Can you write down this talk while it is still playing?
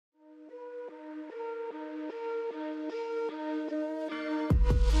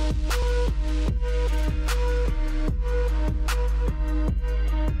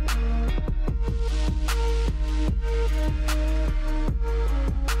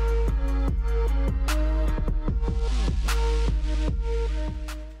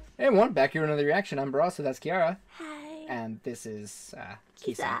Hey everyone, back here with another reaction. I'm Bra, so that's Kiara. Hi. And this is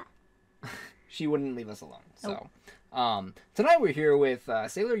Kisa. She wouldn't leave us alone. So, tonight we're here with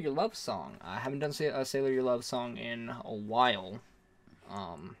Sailor Your Love song. I haven't done a Sailor Your Love song in a while,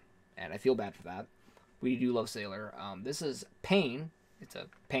 and I feel bad for that. We do love Sailor. This is Pain. It's a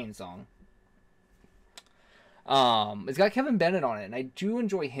Pain song. It's got Kevin Bennett on it, and I do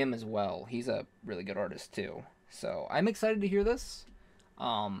enjoy him as well. He's a really good artist too. So I'm excited to hear this.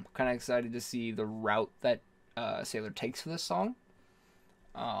 Kind of excited to see the route that Sailor takes for this song.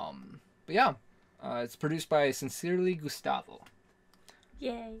 But yeah, it's produced by SincerelyGustavo.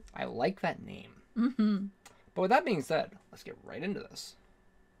 Yay. I like that name. Mm-hmm. But with that being said, let's get right into this.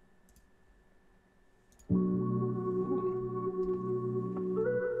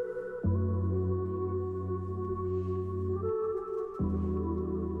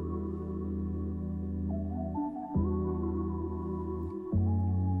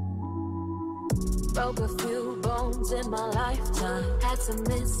 Broke a few bones in my lifetime. Had some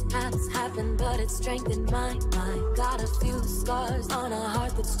mishaps happen, but it strengthened my mind. Got a few scars on a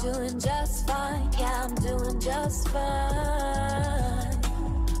heart that's doing just fine. Yeah, I'm doing just fine.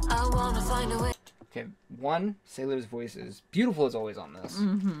 I wanna find a way. Okay, one, Sailor's voice is beautiful as always on this.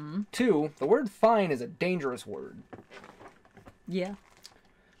 Mm-hmm. Two, the word fine is a dangerous word. Yeah.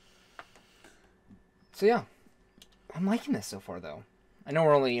 So yeah, I'm liking this so far though. I know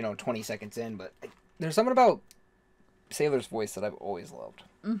we're only, 20 seconds in, but there's something about Sailor's voice that I've always loved.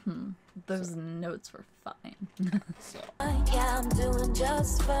 Mm-hmm. Those notes were fine. So. Yeah, I'm doing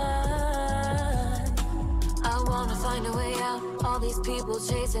just fine. I wanna find a way out. All these people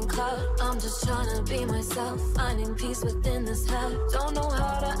chasing clout. I'm just trying to be myself, finding peace within this hell. Don't know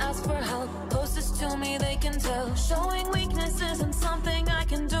how to ask for help. Closest to me they can tell. Showing weakness isn't something I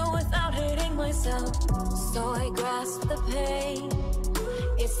can do without hating myself. So I grasp the pain.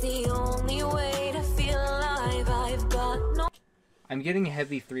 It's the only way to feel alive. I've got no. I'm getting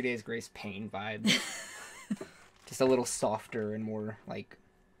heavy 3 Days Grace Pain vibes. Just a little softer and more, like,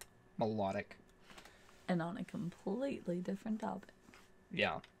 melodic. And on a completely different topic.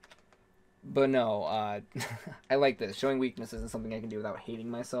 Yeah. But no, I like this. Showing weakness isn't something I can do without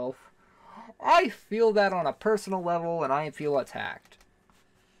hating myself. I feel that on a personal level, and I feel attacked.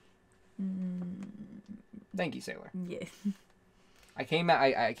 Thank you, Sailor. Yeah. I came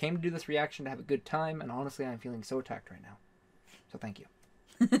to do this reaction to have a good time, and honestly, I'm feeling so attacked right now. So thank you.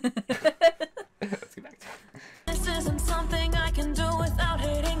 Let's get back to it. This isn't something I can do without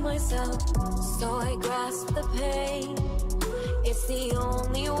hating myself. So I grasp the pain. It's the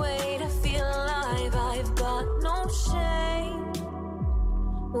only way to feel alive. I've got no shame.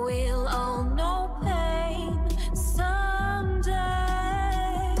 We'll all know pain someday.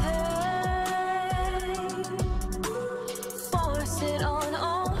 Force it on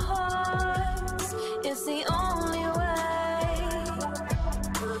all hearts. It's the only way.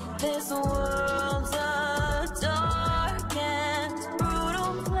 This world's a dark and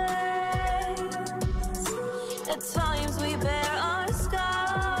brutal place. At times we bear our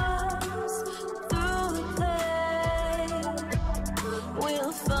scars through the pain.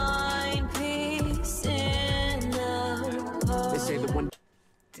 We'll find peace in our hearts. They say the one.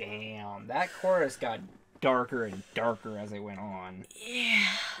 Damn, that chorus got darker and darker as it went on. Yeah.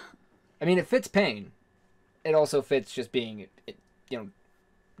 I mean, it fits Pain. It also fits just being,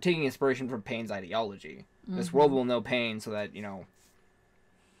 taking inspiration from Pain's ideology. Mm-hmm. This world will know pain so that, the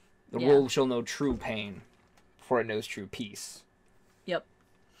world shall know true pain before it knows true peace. Yep.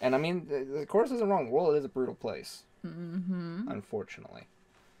 And I mean, the chorus isn't wrong. The world is a brutal place. Mm-hmm. Unfortunately.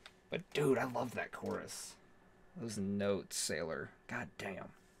 But dude, I love that chorus. Those notes, Sailor. God damn.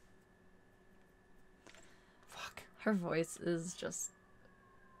 Fuck. Her voice is just...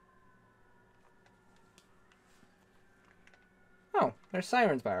 Oh, there's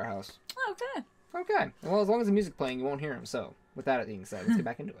sirens by our house. Okay. Okay. Well, as long as the music's playing, you won't hear them. So, with that being said, let's get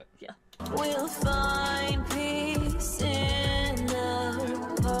back into it. Yeah. We'll find peace in our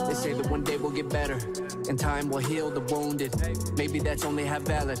hearts. They say that one day we'll get better, and time will heal the wounded. Maybe that's only half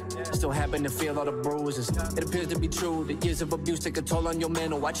valid. Still happen to feel all the bruises. It appears to be true that years of abuse take a toll on your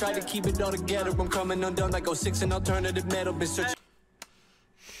mental. I try to keep it all together. I'm coming undone like 06 and alternative metal. Been searching.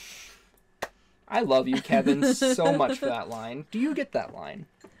 I love you, Kevin, so much for that line. Do you get that line?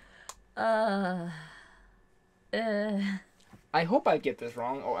 I hope I get this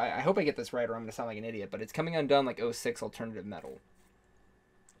wrong, or I hope I get this right, or I'm going to sound like an idiot, but it's coming undone like 06 alternative metal.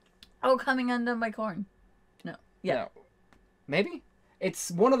 Oh, Coming Undone by Korn. No. Yeah. No. Maybe?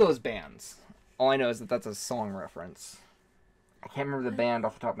 It's one of those bands. All I know is that that's a song reference. I can't remember the band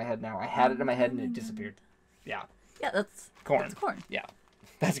off the top of my head now. I had it in my head and it disappeared. Yeah. Yeah, that's Korn. That's Korn. Yeah.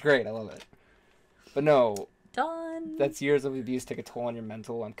 That's great. I love it. But no, Done. that's years of abuse take a toll on your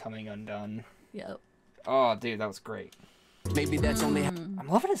mental. I'm coming undone. Yep. Oh, dude, that was great. Maybe that's only I'm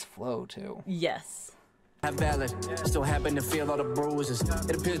loving his flow, too. Yes. half valid. Still happen to feel all the bruises.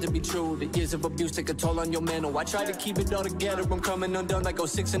 It appears to be true. The years of abuse take a toll on your mental. I try to keep it all together. I'm coming undone like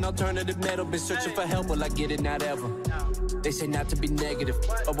 06 in alternative metal. Been searching for help, will I get it? Not ever. They say not to be negative,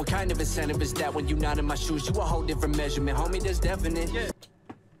 but what kind of incentive is that when you're not in my shoes? You a whole different measurement, homie. That's definite.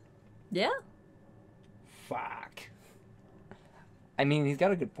 Yeah. Fuck. I mean, he's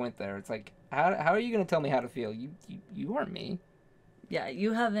got a good point there. It's like, how are you gonna tell me how to feel? You aren't me. Yeah,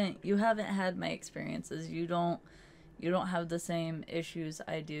 you haven't had my experiences. You don't have the same issues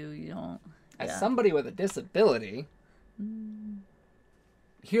I do. You don't. As Yeah. somebody with a disability,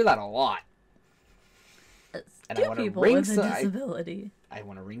 hear that a lot. And I Two wanna people ring with a so- disability. I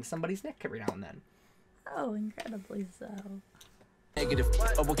want to wring somebody's neck every now and then. Oh, incredibly so. Negative,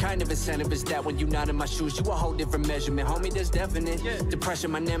 but what kind of incentive is that when you're not in my shoes? You a whole different measurement, homie. That's definite.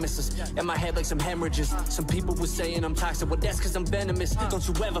 Depression, my nemesis. In my head like some hemorrhages. Some people were saying I'm toxic. Well, that's cause I'm venomous. Don't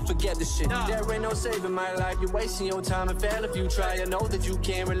you ever forget this shit. There ain't no saving my life. You're wasting your time and fail if you try. I know that you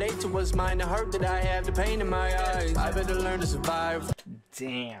can't relate to what's mine. The hurt that I have, the pain in my eyes. I better learn to survive.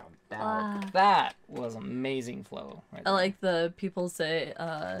 Damn. That was amazing flow. Right I there. like the people say,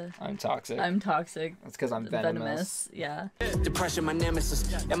 I'm toxic. I'm toxic. That's because I'm venomous. Yeah. Depression, my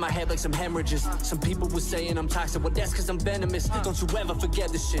nemesis. In my head like some hemorrhages. Some people were saying I'm toxic. Well, that's cause I'm venomous. Don't you ever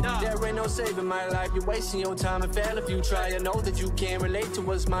forget this shit. There ain't no saving my life. You're wasting your time and fail if you try. I know that you can't relate to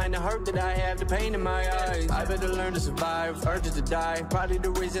what's mine. The hurt that I have, the pain in my eyes. I better learn to survive. Urges to die. Probably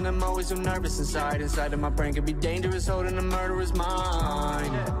the reason I'm always so nervous inside. Inside of my brain could be dangerous, holding a murderous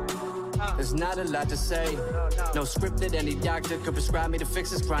mind. There's not a lot to say. No script that any doctor could prescribe me to fix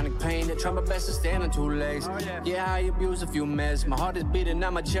this chronic pain. I try my best to stand on two legs. Yeah, I abuse a few meds. My heart is beating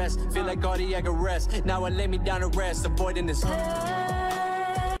on my chest. Feel like cardiac arrest. Now I lay me down to rest, avoiding this.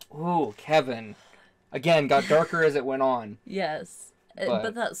 Ooh, Kevin. Again, got darker as it went on. Yes. But-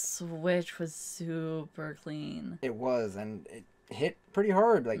 But that switch was super clean. It was, and it hit pretty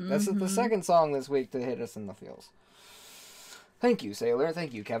hard. Like, that's the second song this week to hit us in the feels. Thank you, Sailor.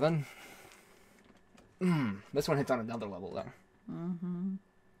 Thank you, Kevin. This one hits on another level, though.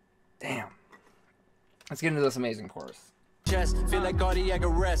 Damn. Let's get into this amazing chorus. Chest, feel like cardiac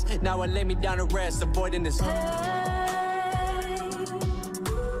arrest. Now I lay me down to rest, avoiding this.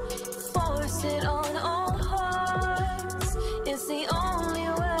 Force it on all hearts. It's the only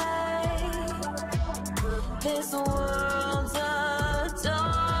way. This world's a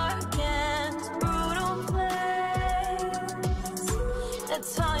dark and brutal place. At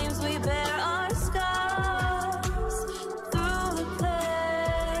times we bear our scars through the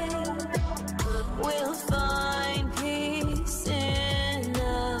pain. We'll find peace in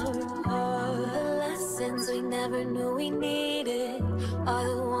our heart. The lessons we never knew we needed are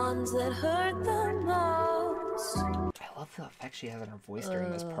the ones that hurt the most. I love the effect she has on her voice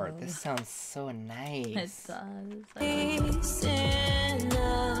during this part. This sounds so It nice. does. Peace in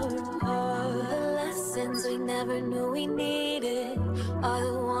our heart. The lessons we never knew we needed are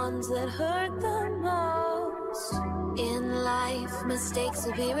the ones that hurt the most. In life, mistakes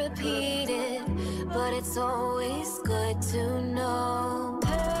will be repeated, but it's always good to know.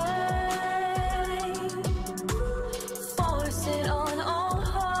 Hey, force it on all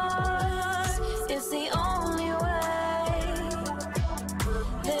hearts. It's the only way.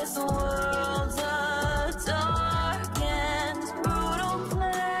 This world's a dark and brutal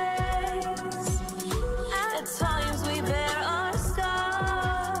place. At times we bear our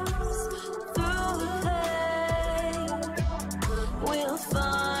scars through the pain. We'll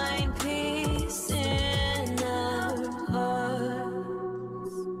find peace in our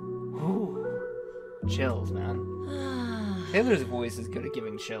hearts. Ooh. Chills, man. Sailor's voice is good at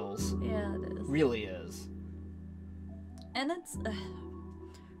giving chills. Yeah, it is. Really is. And it's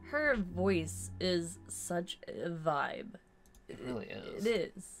her voice is such a vibe. It really is.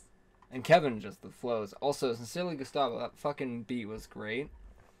 It is. And Kevin, just the flows. Also, Sincerely Gustavo, that fucking beat was great.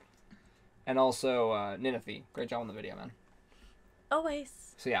 And also, Ninethy, great job on the video, man.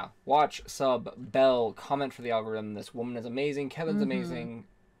 Always. So yeah, watch, sub, bell, comment for the algorithm. This woman is amazing. Kevin's amazing.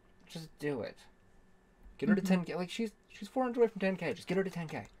 Just do it. Get her to 10K. Like, she's 400 away from 10K. Just get her to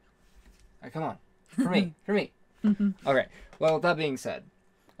 10K. All right, come on. For me. For me. Okay. Well, with that being said,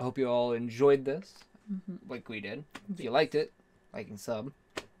 I hope you all enjoyed this, like we did. If you liked it, like and sub.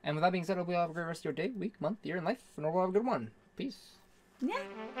 And with that being said, I hope you all have a great rest of your day, week, month, year, and life, and we'll have a good one. Peace.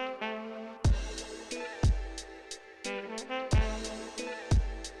 Yeah.